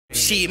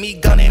Shit, me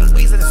gunna and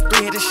weasel, this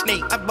three-headed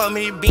snake. I bought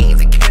me beans,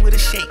 it came with a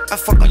shake. I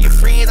fuck on your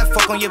friends, I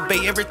fuck on your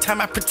bait. Every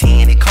time I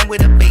pretend, it come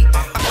with a bait.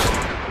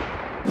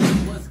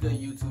 What's good,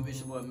 YouTube? It's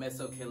your boy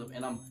Mezzocaleb,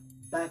 and I'm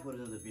back with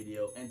another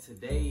video. And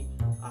today,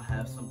 I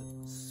have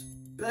something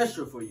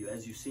special for you.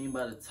 As you've seen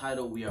by the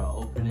title, we are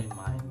opening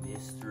my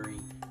mystery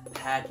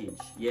package.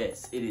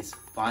 Yes, it is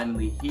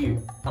finally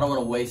here. I don't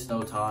want to waste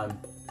no time.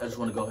 I just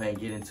want to go ahead and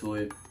get into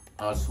it.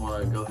 I just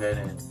want to go ahead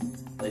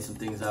and lay some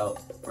things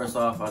out. First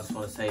off, I just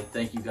want to say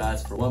thank you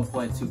guys for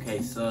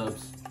 1.2K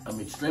subs. I'm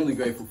extremely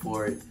grateful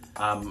for it.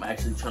 I'm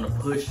actually trying to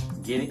push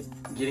getting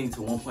to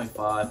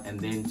 1.5 and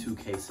then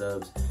 2K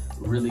subs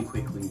really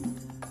quickly.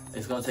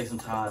 It's gonna take some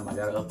time. I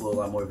gotta upload a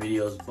lot more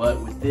videos, but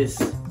with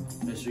this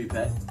mystery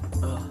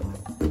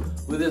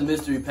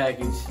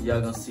package,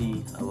 y'all gonna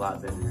see a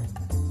lot better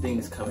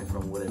things coming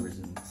from whatever's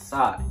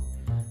inside.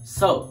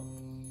 So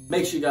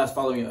make sure you guys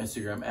follow me on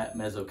Instagram at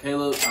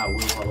Mezzocaleb. I will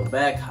follow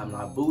back. I'm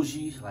not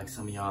bougie like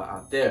some of y'all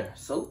out there.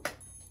 So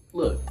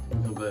look,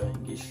 I'm gonna go ahead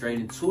and get straight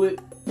into it.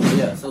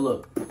 Yeah, so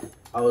look,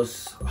 I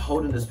was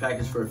holding this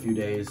package for a few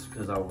days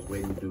because I was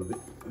waiting to do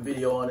a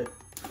video on it.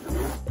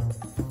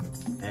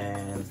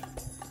 And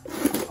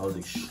I was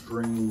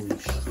extremely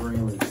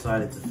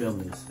excited to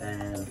film this.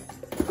 And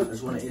I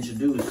just want to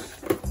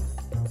introduce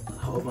a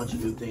whole bunch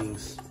of new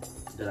things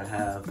that I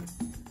have.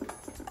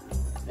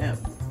 Damn,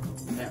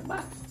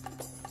 box.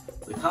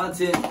 The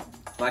content,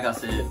 like I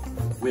said,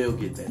 will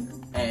get better.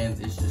 And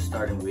it's just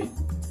starting with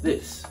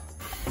this.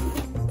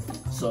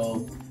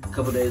 So, a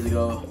couple days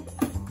ago,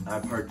 I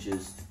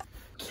purchased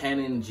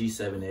Canon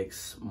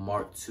G7x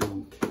Mk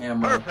II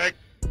camera. Perfect.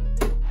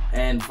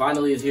 And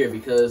finally it's here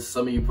because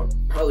some of you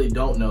probably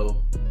don't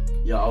know.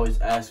 Y'all always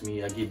ask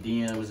me, I get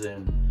DMs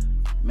and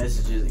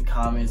messages and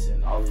comments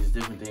and all these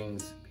different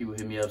things. People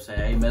hit me up saying,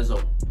 hey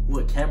Mezzo,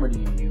 what camera do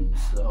you use?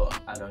 So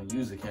I don't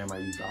use the camera,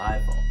 I use the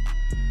iPhone.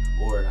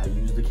 Or I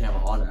use the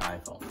camera on an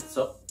iPhone.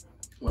 So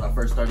when I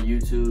first started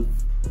YouTube,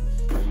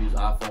 I used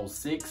iPhone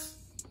 6.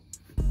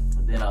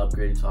 Then I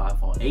upgraded to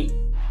iPhone 8.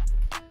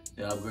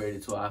 Then I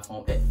upgraded to an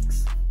iPhone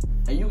X.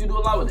 And you can do a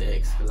lot with the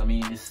X, because I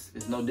mean,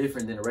 it's no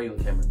different than a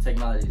regular camera.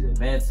 Technology is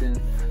advancing,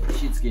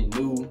 shit's getting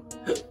new,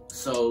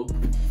 so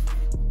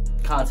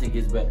content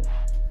gets better.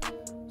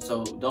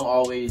 So don't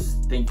always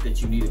think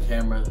that you need a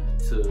camera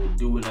to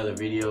do another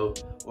video,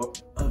 or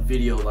a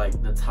video like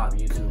the top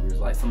YouTubers.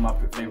 Like some of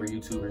my favorite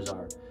YouTubers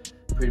are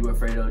Pretty Boy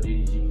Fredo,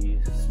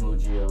 DDG,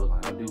 Smooth Geo.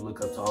 Like, I do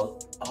look up to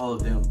all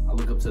of them. I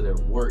look up to their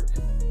work,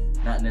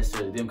 not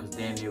necessarily them, because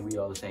damn near we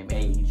all the same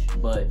age,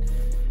 but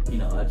you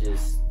know,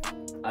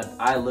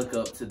 I look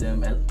up to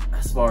them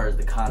as far as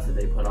the content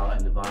they put out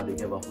and the vibe they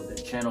give off with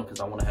their channel, because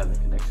I want to have a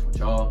connection with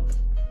y'all.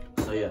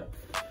 So yeah,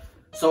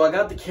 so I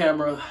got the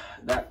camera.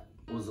 That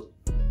was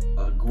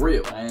a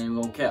grill. I ain't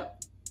even gonna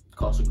cap. It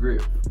cost a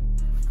grill.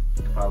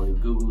 You can probably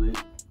Google it,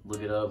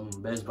 look it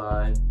up, Best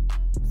Buy,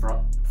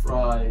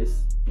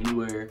 Fry's,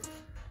 anywhere,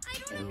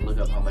 and look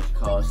up how much it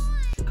costs.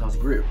 It costs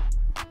a grill.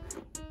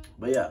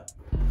 But yeah,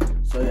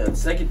 so yeah, the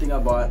second thing I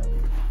bought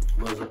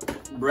was a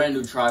brand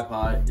new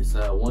tripod. It's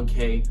a 1K,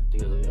 I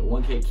think it's a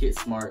 1K Kit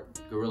Smart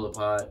Gorilla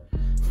Pod.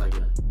 It's like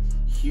a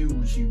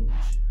huge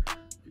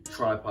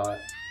tripod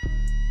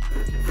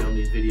I can film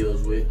these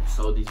videos with.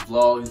 So these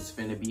vlogs is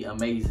finna be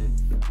amazing.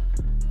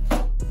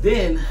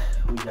 Then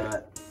we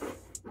got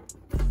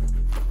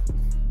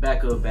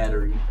backup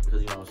battery,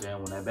 because you know what I'm saying,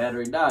 when that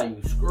battery dies,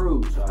 you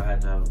screwed. So I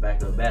had to have a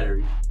backup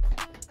battery.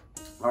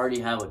 I already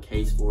have a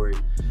case for it,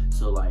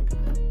 so like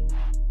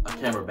a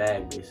camera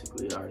bag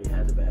basically. I already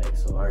had the bag,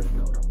 so I already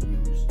know what I'm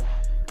gonna use.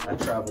 I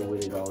travel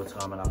with it all the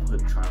time, and I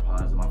put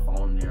tripods in my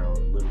phone in there, or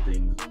little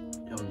things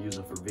I'm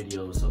using for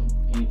videos, so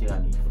anything I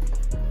need.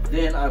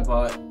 Then I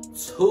bought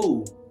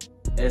 2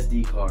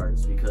 SD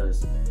cards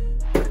because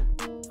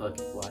fuck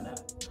it, why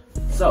not?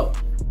 So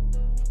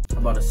I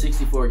bought a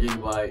 64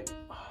 gigabyte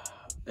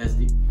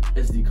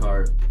SD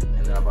card,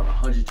 and then I bought a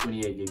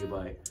 128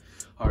 gigabyte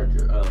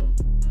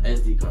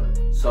SD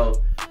card.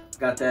 So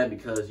got that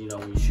because, you know,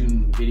 when you're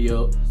shooting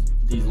videos,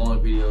 these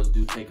long videos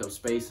do take up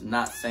space. I'm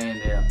not saying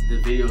that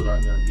the videos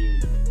aren't gonna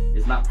be,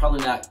 it's not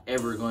probably not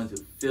ever going to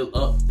fill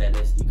up that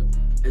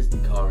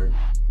SD card,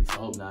 at least I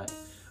hope not,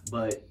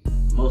 but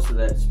most of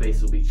that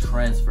space will be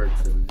transferred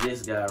to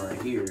this guy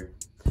right here.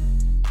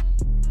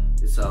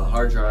 It's a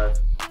hard drive.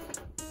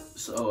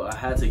 So I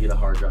had to get a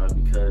hard drive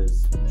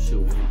because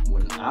shoot,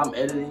 when I'm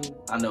editing,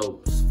 I know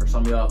for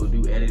some of y'all who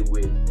do edit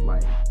with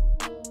like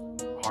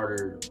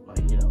harder, like,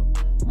 you know,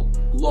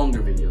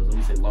 longer videos, let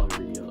me say longer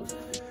videos.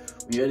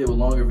 When you edit with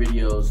longer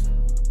videos,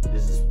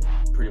 this is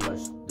pretty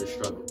much the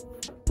struggle.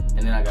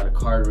 And then I got a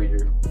card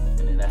reader, and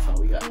then that's all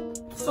we got.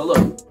 So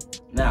look,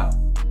 now,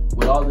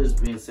 with all this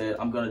being said,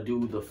 I'm gonna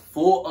do the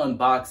full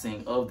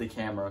unboxing of the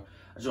camera.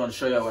 I just want to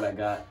show y'all what I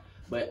got,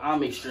 but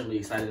I'm extremely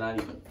excited, not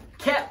even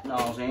cap, you know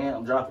what I'm saying?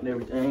 I'm dropping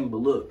everything, but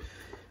look,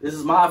 this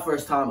is my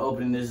first time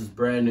opening this. Is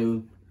brand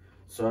new,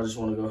 so I just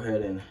want to go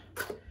ahead and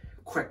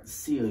crack the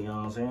seal, you know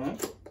what I'm saying?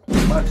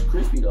 The box is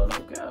crispy though, no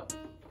cap.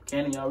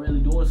 Canon, y'all really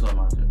doing something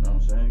out there, you know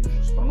what I'm saying? You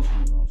should sponsor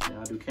me, you know what I'm saying?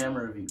 I do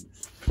camera reviews.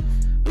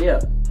 But yeah,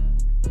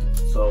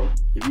 So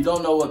if you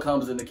don't know what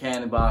comes in the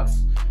Canon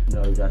box, you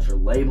know, you got your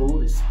label,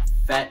 this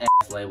fat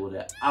ass label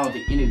that I don't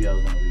think any of y'all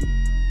is gonna read,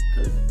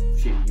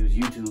 because shit, use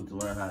YouTube to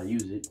learn how to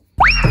use it.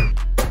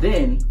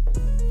 Then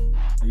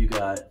you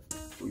got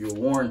your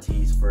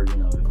warranties for, you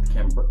know, if the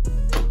camera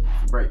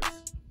breaks.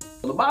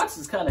 Well, the box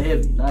is kind of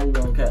heavy, not even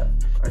on cap.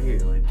 Right here,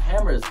 like, the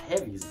camera is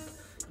heavy, it's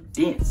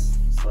dense.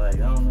 It's like,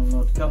 I don't even know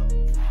what to call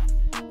it.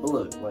 But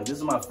look, like, this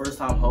is my first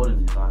time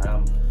holding this.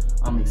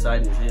 I'm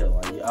excited as hell.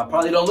 Like, I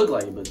probably don't look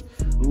like it, but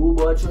ooh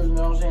boy, trust me, you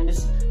know what I'm saying?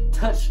 This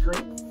touch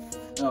screen,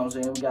 you know what I'm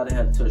saying? We gotta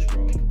have the touch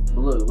screen.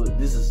 But look,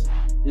 this is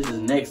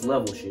next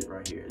level shit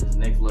right here. This is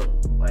next level.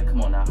 Like,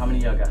 come on now, how many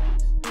of y'all got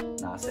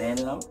this? Not saying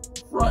that I'm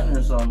fronting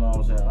or something, you know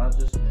what I'm saying? I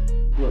just,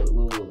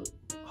 look.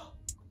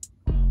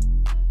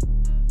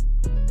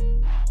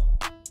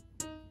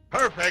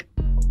 Perfect.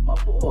 My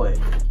boy.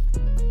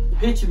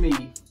 Picture me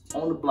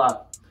on the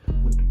block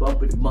with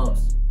the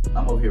bumps.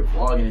 I'm over here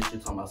vlogging and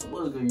shit, talking about some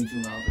what's good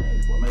YouTube now.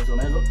 Hey, boy, Mezzo,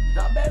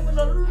 got back with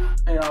another. You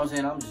know what I'm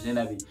saying? I'm just in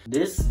that video.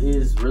 This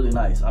is really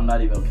nice. I'm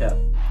not even gonna cap.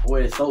 I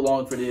waited so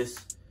long for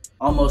this.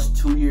 Almost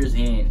 2 years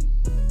in,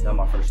 got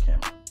my first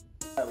camera.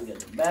 All right, we got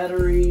the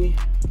battery.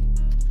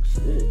 What's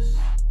this?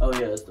 Oh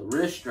yeah, it's the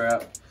wrist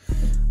strap.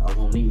 I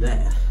won't need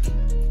that.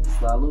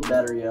 Slide a little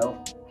battery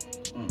out.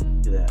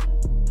 Look at that.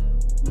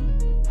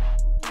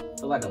 I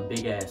feel like a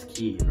big ass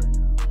kid right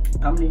now.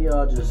 How many of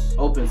y'all just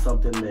opened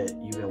something that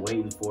you've been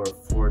waiting for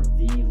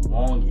the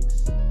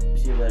longest?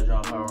 See if that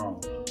drum power on.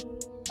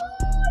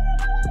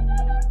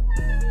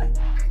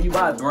 When you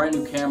buy a brand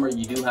new camera,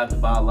 you do have to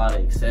buy a lot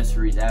of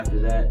accessories after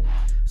that.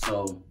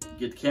 So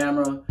get the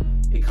camera,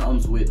 it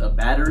comes with a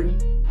battery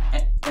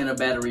and a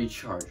battery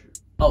charger.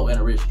 Oh, and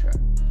a wrist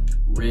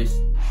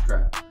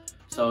strap.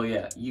 So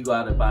yeah, you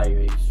gotta buy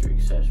your extra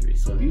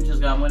accessories. So if you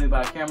just got money to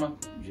buy a camera,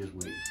 you just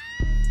wait.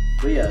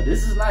 But yeah,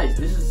 this is nice.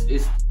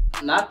 It's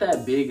not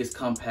that big, it's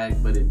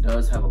compact, but it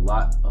does have a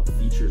lot of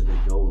features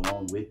that go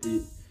along with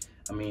it.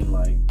 I mean,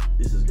 like,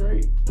 this is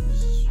great.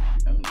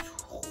 I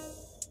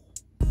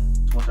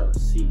want y'all to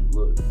see,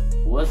 look.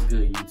 What's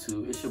good,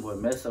 YouTube? It's your boy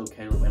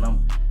Mezzocaleb, and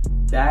I'm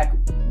back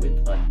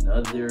with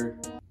another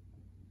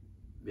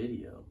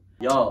video.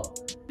 Y'all,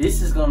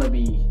 this is gonna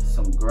be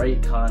some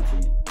great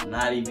content.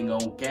 Not even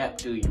gonna cap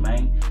to you,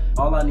 man.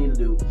 All I need to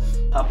do,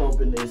 pop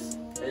open this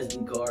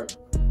SD card.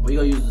 We're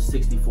gonna use the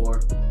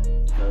 64,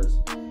 because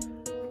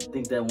I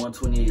think that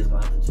 128 is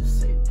gonna have to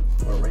just save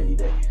for a rainy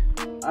day.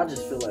 I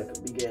just feel like a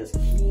big ass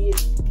kid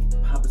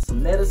popping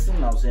some medicine,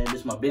 you know what I'm saying? This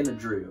is my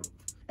Benadryl.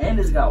 And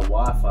it's got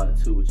Wi-Fi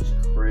too, which is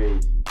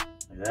crazy.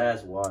 Like,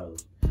 that's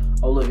wild.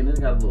 Oh look, and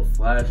it's got a little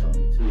flash on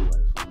it too, like,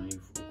 so when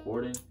you're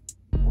recording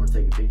or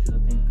taking pictures,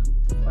 I think,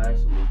 flash,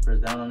 so you press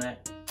down on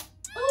that.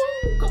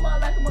 Ooh, come on,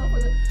 like a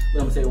motherfucker.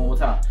 Let me say it one more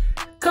time.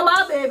 Come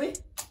on, baby.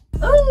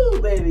 Ooh,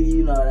 baby,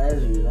 you know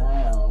that's your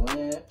down,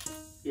 man.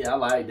 Yeah, I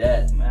like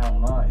that,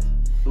 man, nice.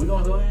 So we're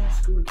gonna go ahead and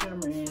screw the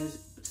camera in and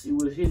see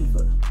what it's hitting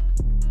for.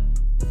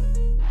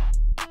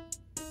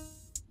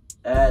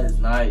 That is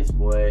nice,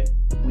 boy.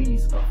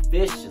 We's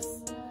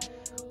official.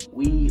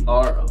 We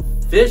are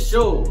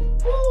official.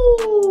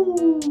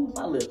 Ooh,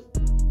 my lips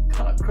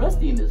kind of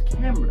crusty in this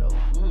camera though.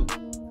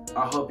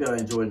 I hope y'all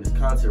enjoying this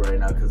content right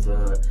now, because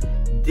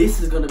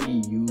this is gonna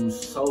be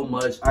used so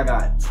much. I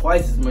got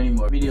twice as many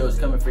more videos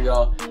coming for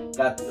y'all.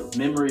 Got the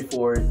memory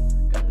for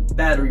it, got the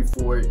battery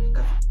for it,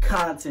 got the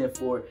content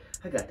for it.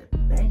 I got the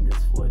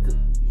bangers for it, because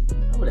you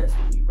know that's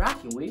what we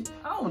rocking with.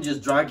 I don't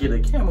just get a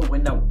camera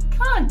with no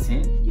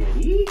content, yeah.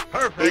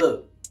 Perfect. But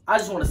look, I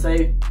just want to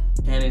say,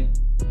 Canon,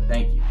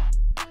 thank you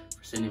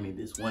for sending me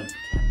this wonderful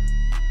camera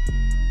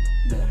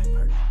that I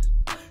purchased.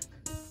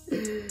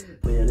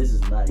 But yeah, this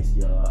is nice,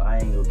 y'all. I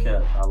ain't gonna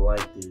cap. I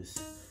like this.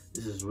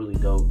 This is really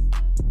dope.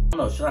 I don't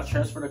know, should I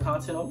transfer the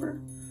content over?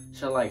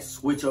 Should I like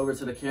switch over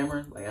to the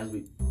camera, like as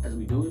we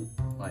do it?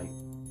 Like,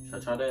 should I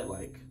try that?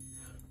 Like,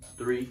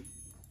 3,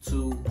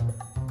 2,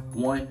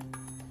 1.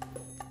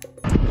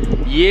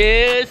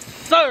 Yes,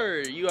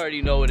 sir. You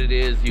already know what it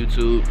is,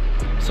 YouTube.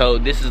 So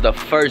this is the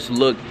first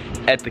look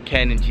at the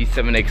Canon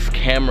G7X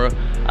camera.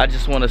 I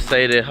just want to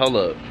say that, hold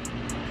up.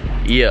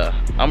 Yeah,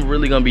 I'm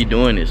really gonna be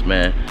doing this,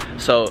 man.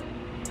 So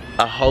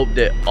I hope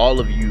that all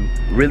of you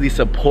really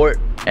support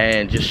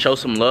and just show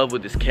some love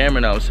with this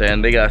camera. Now I'm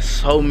saying they got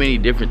so many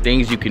different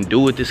things you can do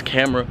with this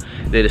camera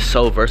that is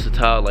so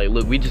versatile. Like,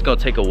 look, we just gonna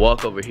take a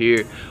walk over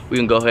here. We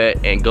can go ahead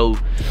and go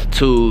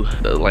to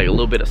like a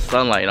little bit of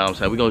sunlight, you know what I'm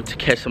saying? We're gonna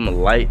catch some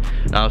light,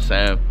 you know what I'm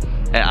saying?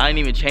 And I didn't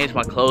even change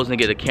my clothes and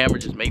get a camera,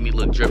 just make me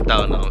look dripped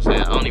out, you know what I'm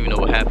saying? I don't even know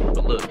what happened,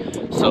 but look.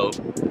 So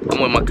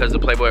I'm with my cousin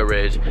Playboy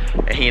Reg,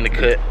 and he in the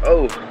cut.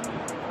 Oh,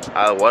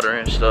 I water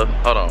and stuff.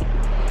 Hold on.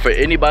 For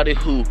anybody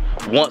who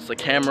wants a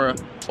camera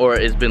or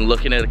has been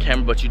looking at a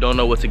camera but you don't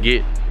know what to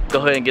get, go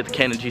ahead and get the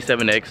Canon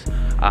G7X.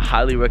 I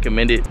highly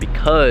recommend it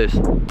because,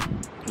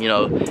 you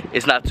know,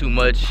 it's not too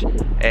much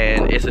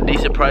and it's a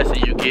decent price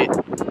that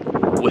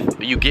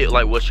you get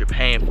like what you're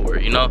paying for,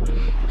 you know?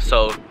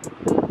 So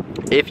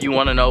If you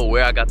want to know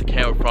where I got the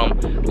camera from,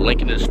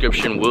 link in the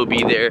description will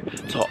be there.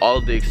 To all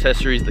of the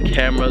accessories, the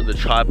camera, the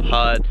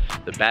tripod,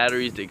 the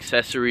batteries, the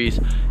accessories,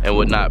 and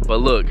whatnot.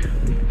 But look,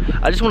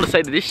 I just want to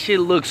say that this shit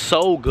looks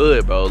so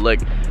good, bro.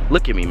 Like,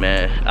 look at me,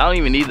 man. I don't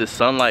even need the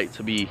sunlight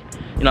to be,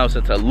 you know what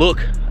I'm saying, to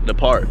look the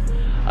part.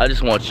 I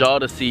just want y'all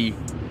to see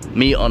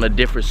me on a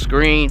different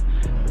screen,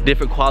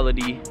 different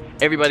quality.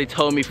 Everybody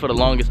told me for the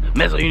longest,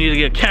 Mezzo, you need to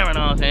get a camera, you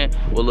know what I'm saying?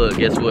 Well, look,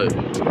 guess what?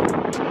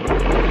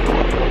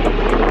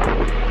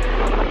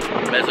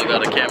 Mezzo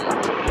got a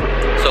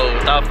camera. So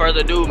without further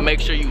ado, make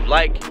sure you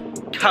like,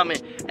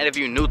 comment, and if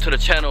you're new to the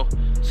channel,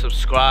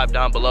 subscribe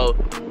down below.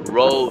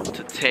 Road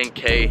to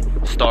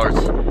 10K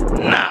starts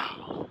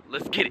now.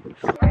 Let's get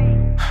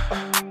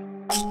it.